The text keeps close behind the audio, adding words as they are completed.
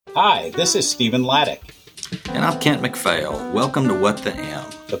Hi, this is Stephen Laddick, And I'm Kent McPhail. Welcome to What the M.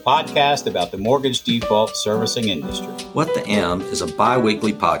 the podcast about the mortgage default servicing industry. What the M is a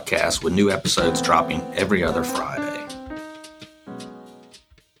bi-weekly podcast with new episodes dropping every other Friday.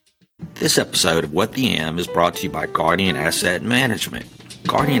 This episode of What the M is brought to you by Guardian Asset Management.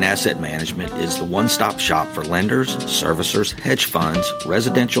 Guardian Asset Management is the one-stop shop for lenders, servicers, hedge funds,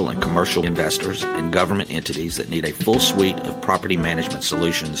 residential and commercial investors, and government entities that need a full suite of property management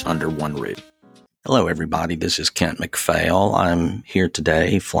solutions under one roof. Hello, everybody. This is Kent McPhail. I'm here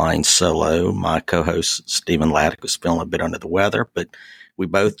today flying solo. My co-host, Stephen Laddick, was feeling a bit under the weather, but we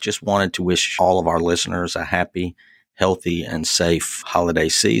both just wanted to wish all of our listeners a happy, healthy, and safe holiday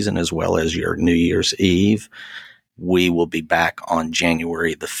season, as well as your New Year's Eve. We will be back on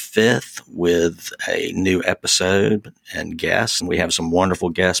January the 5th with a new episode and guests. We have some wonderful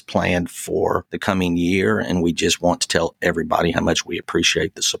guests planned for the coming year, and we just want to tell everybody how much we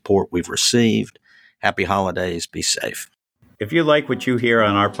appreciate the support we've received. Happy holidays. Be safe. If you like what you hear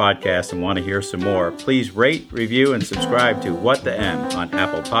on our podcast and want to hear some more, please rate, review, and subscribe to What the M on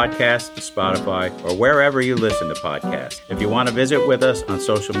Apple Podcasts, Spotify, or wherever you listen to podcasts. If you want to visit with us on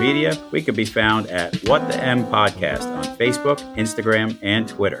social media, we can be found at What the M Podcast on Facebook, Instagram, and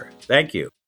Twitter. Thank you.